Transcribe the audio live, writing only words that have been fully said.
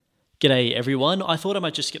G'day everyone. I thought I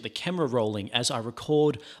might just get the camera rolling as I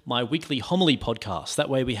record my weekly homily podcast. That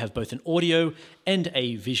way we have both an audio and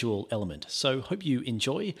a visual element. So hope you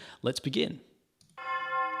enjoy. Let's begin.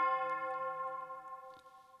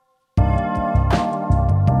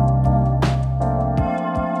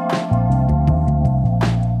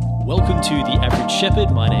 Welcome to The Average Shepherd.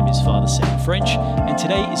 My name is Father Sam French, and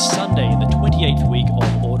today is Sunday in the 28th week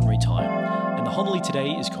of Ordinary Time. And the homily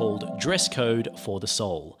today is called Dress Code for the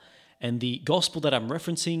Soul. And the gospel that I'm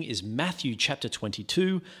referencing is Matthew chapter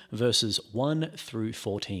 22, verses 1 through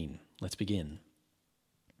 14. Let's begin.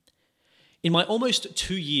 In my almost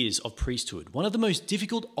 2 years of priesthood, one of the most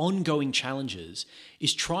difficult ongoing challenges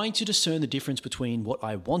is trying to discern the difference between what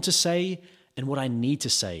I want to say and what I need to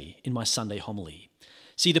say in my Sunday homily.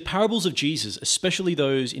 See, the parables of Jesus, especially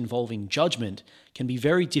those involving judgment, can be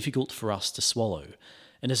very difficult for us to swallow.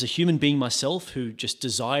 And as a human being myself who just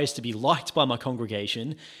desires to be liked by my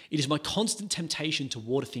congregation, it is my constant temptation to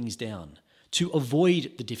water things down, to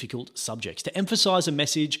avoid the difficult subjects, to emphasize a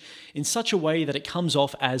message in such a way that it comes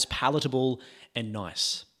off as palatable and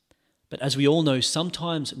nice. But as we all know,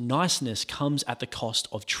 sometimes niceness comes at the cost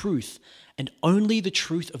of truth, and only the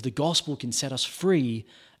truth of the gospel can set us free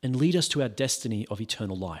and lead us to our destiny of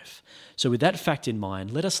eternal life. So with that fact in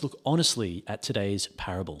mind, let us look honestly at today's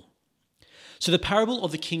parable. So the parable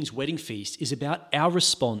of the king's wedding feast is about our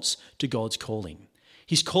response to God's calling.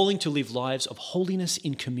 His calling to live lives of holiness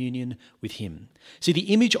in communion with him. See,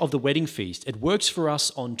 the image of the wedding feast, it works for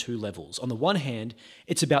us on two levels. On the one hand,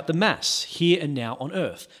 it's about the Mass, here and now on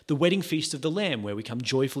earth, the wedding feast of the Lamb, where we come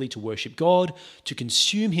joyfully to worship God, to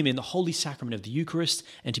consume him in the holy sacrament of the Eucharist,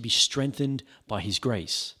 and to be strengthened by his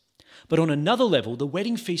grace. But on another level, the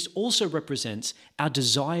wedding feast also represents our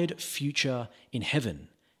desired future in heaven.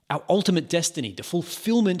 Our ultimate destiny, the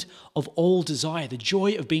fulfillment of all desire, the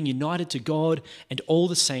joy of being united to God and all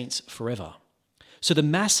the saints forever. So the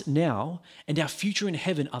Mass now and our future in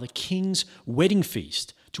heaven are the King's wedding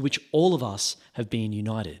feast to which all of us have been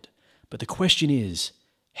united. But the question is,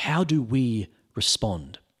 how do we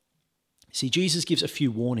respond? See, Jesus gives a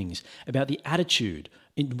few warnings about the attitude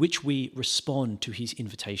in which we respond to his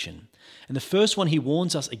invitation. And the first one he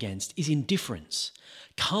warns us against is indifference.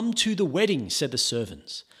 "Come to the wedding," said the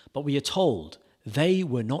servants. But we are told they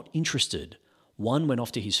were not interested. One went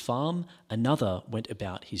off to his farm, another went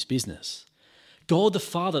about his business. God the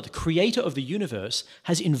Father, the creator of the universe,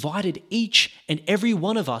 has invited each and every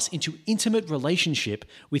one of us into intimate relationship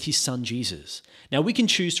with his son Jesus. Now we can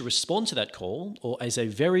choose to respond to that call, or as a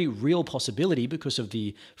very real possibility because of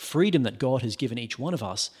the freedom that God has given each one of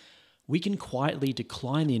us, we can quietly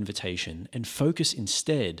decline the invitation and focus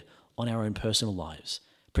instead on our own personal lives,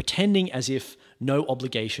 pretending as if no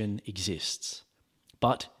obligation exists.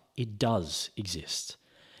 But it does exist.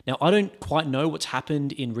 Now, I don't quite know what's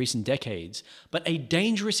happened in recent decades, but a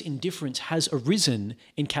dangerous indifference has arisen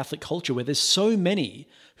in Catholic culture where there's so many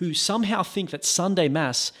who somehow think that Sunday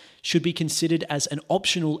Mass should be considered as an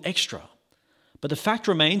optional extra. But the fact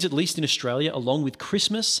remains, at least in Australia, along with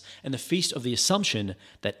Christmas and the Feast of the Assumption,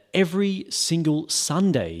 that every single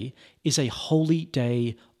Sunday is a holy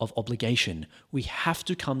day of obligation. We have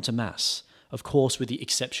to come to Mass, of course, with the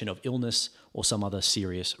exception of illness or some other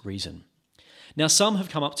serious reason. Now, some have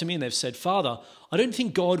come up to me and they've said, "Father, I don't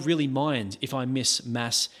think God really minds if I miss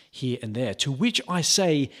Mass here and there." To which I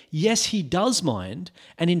say, yes, he does mind.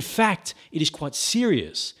 And in fact, it is quite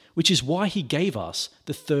serious, which is why he gave us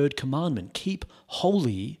the third commandment: keep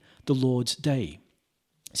holy the Lord's day.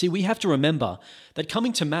 See, we have to remember that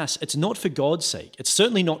coming to Mass, it's not for God's sake. It's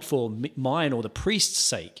certainly not for mine or the priest's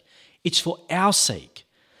sake. It's for our sake.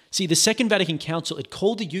 See, the Second Vatican Council, it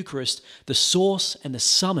called the Eucharist the source and the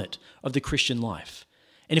summit of the Christian life.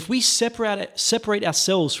 And if we separate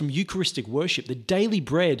ourselves from Eucharistic worship, the daily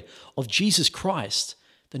bread of Jesus Christ,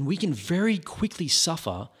 then we can very quickly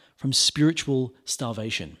suffer from spiritual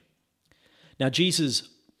starvation. Now, Jesus,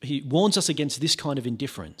 he warns us against this kind of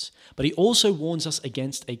indifference, but he also warns us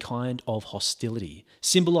against a kind of hostility,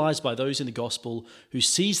 symbolized by those in the gospel who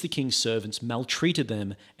seized the king's servants, maltreated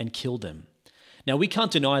them, and killed them. Now, we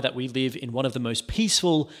can't deny that we live in one of the most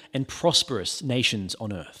peaceful and prosperous nations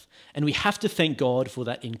on earth, and we have to thank God for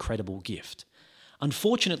that incredible gift.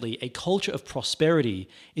 Unfortunately, a culture of prosperity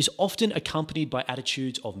is often accompanied by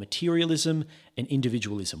attitudes of materialism and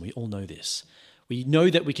individualism. We all know this. We know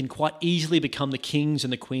that we can quite easily become the kings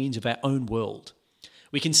and the queens of our own world.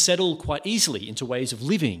 We can settle quite easily into ways of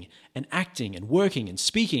living and acting and working and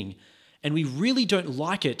speaking, and we really don't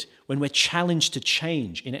like it when we're challenged to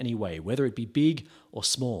change in any way, whether it be big or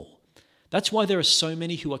small. That's why there are so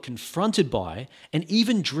many who are confronted by and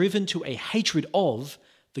even driven to a hatred of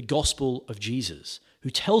the gospel of Jesus, who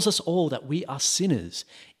tells us all that we are sinners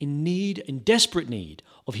in desperate need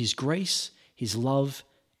of his grace, his love,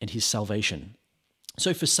 and his salvation.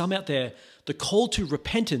 So for some out there, the call to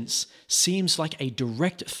repentance seems like a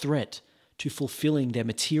direct threat to fulfilling their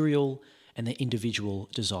material and their individual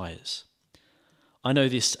desires. I know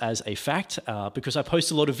this as a fact because I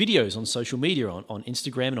post a lot of videos on social media, on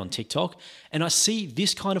Instagram and on TikTok, and I see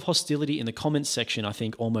this kind of hostility in the comments section, I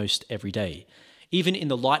think, almost every day. Even in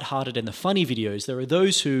the lighthearted and the funny videos, there are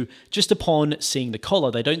those who, just upon seeing the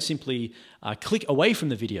collar, they don't simply click away from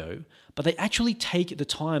the video, but they actually take the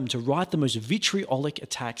time to write the most vitriolic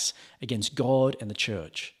attacks against God and the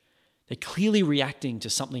church. They're clearly reacting to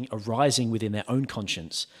something arising within their own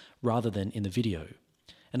conscience rather than in the video.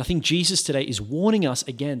 And I think Jesus today is warning us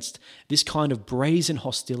against this kind of brazen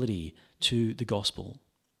hostility to the gospel.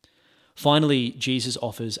 Finally, Jesus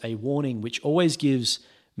offers a warning which always gives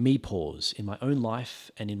me pause in my own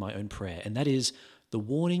life and in my own prayer, and that is the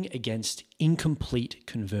warning against incomplete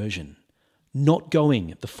conversion, not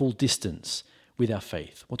going the full distance with our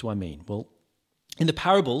faith. What do I mean? Well, in the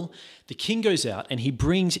parable, the king goes out and he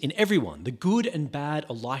brings in everyone, the good and bad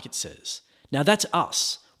alike, it says. Now that's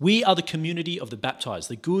us. We are the community of the baptized,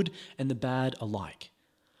 the good and the bad alike.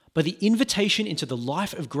 But the invitation into the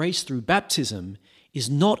life of grace through baptism is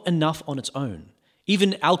not enough on its own.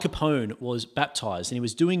 Even Al Capone was baptized and he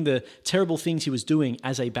was doing the terrible things he was doing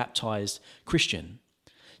as a baptized Christian.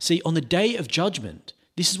 See, on the day of judgment,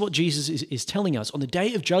 this is what Jesus is telling us. On the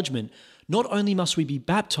day of judgment, not only must we be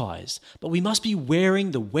baptized, but we must be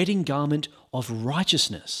wearing the wedding garment of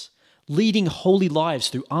righteousness, leading holy lives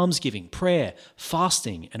through almsgiving, prayer,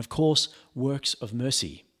 fasting, and of course, works of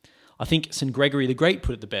mercy. I think St. Gregory the Great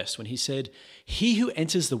put it the best when he said, "He who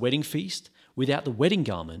enters the wedding feast without the wedding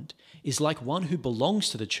garment is like one who belongs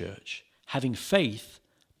to the church, having faith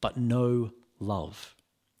but no love."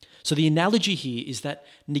 So the analogy here is that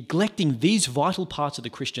neglecting these vital parts of the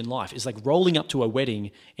Christian life is like rolling up to a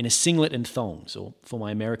wedding in a singlet and thongs, or for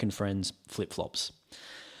my American friends, flip-flops.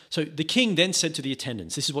 So the king then said to the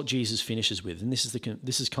attendants, this is what Jesus finishes with, and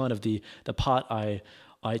this is kind of the part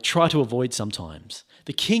I try to avoid sometimes.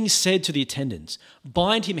 The king said to the attendants,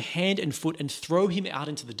 "Bind him hand and foot and throw him out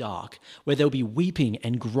into the dark, where there will be weeping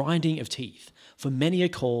and grinding of teeth, for many are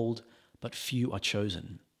called, but few are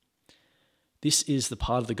chosen." This is the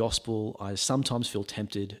part of the gospel I sometimes feel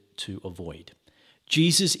tempted to avoid.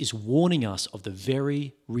 Jesus is warning us of the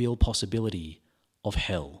very real possibility of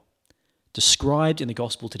hell, described in the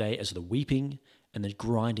gospel today as the weeping and the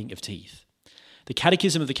grinding of teeth. The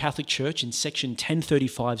Catechism of the Catholic Church in section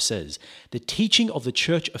 1035 says, "The teaching of the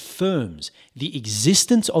Church affirms the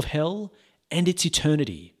existence of hell and its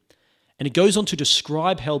eternity." And it goes on to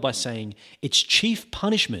describe hell by saying, its chief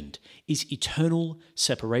punishment is eternal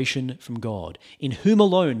separation from God, in whom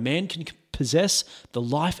alone man can possess the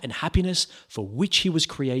life and happiness for which he was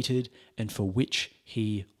created and for which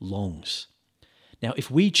he longs. Now,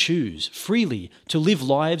 if we choose freely to live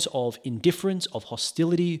lives of indifference, of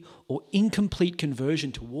hostility, or incomplete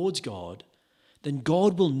conversion towards God, then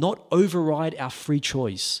God will not override our free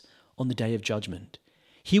choice on the day of judgment.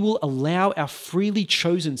 He will allow our freely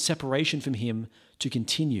chosen separation from him to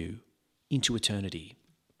continue into eternity.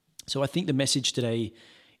 So I think the message today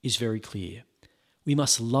is very clear. We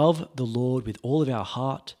must love the Lord with all of our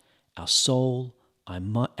heart, our soul, our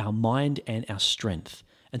mind, and our strength,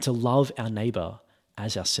 and to love our neighbor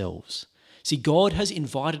as ourselves. See, God has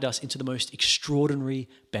invited us into the most extraordinary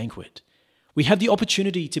banquet. We have the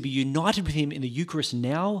opportunity to be united with him in the Eucharist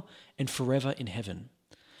now and forever in heaven.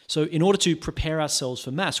 So in order to prepare ourselves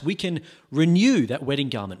for Mass, we can renew that wedding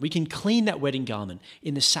garment. We can clean that wedding garment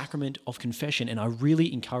in the sacrament of confession, and I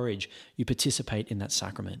really encourage you participate in that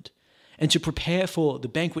sacrament. And to prepare for the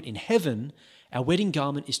banquet in heaven, our wedding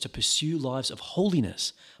garment is to pursue lives of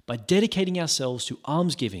holiness by dedicating ourselves to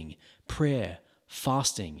almsgiving, prayer,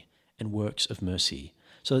 fasting, and works of mercy.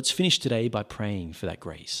 So let's finish today by praying for that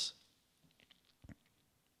grace.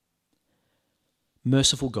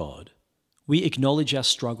 Merciful God, we acknowledge our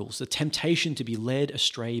struggles, the temptation to be led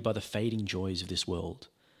astray by the fading joys of this world,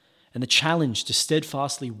 and the challenge to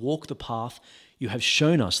steadfastly walk the path you have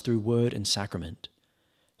shown us through word and sacrament.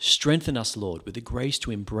 Strengthen us, Lord, with the grace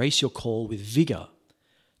to embrace your call with vigor,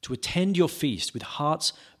 to attend your feast with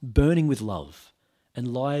hearts burning with love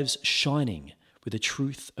and lives shining with the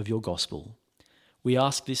truth of your gospel. We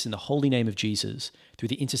ask this in the holy name of Jesus, through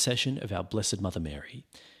the intercession of our Blessed Mother Mary.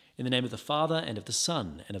 In the name of the Father, and of the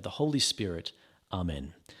Son, and of the Holy Spirit.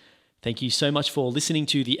 Amen. Thank you so much for listening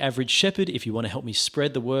to The Average Shepherd. If you want to help me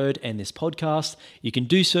spread the word and this podcast, you can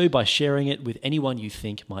do so by sharing it with anyone you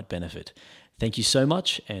think might benefit. Thank you so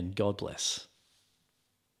much, and God bless.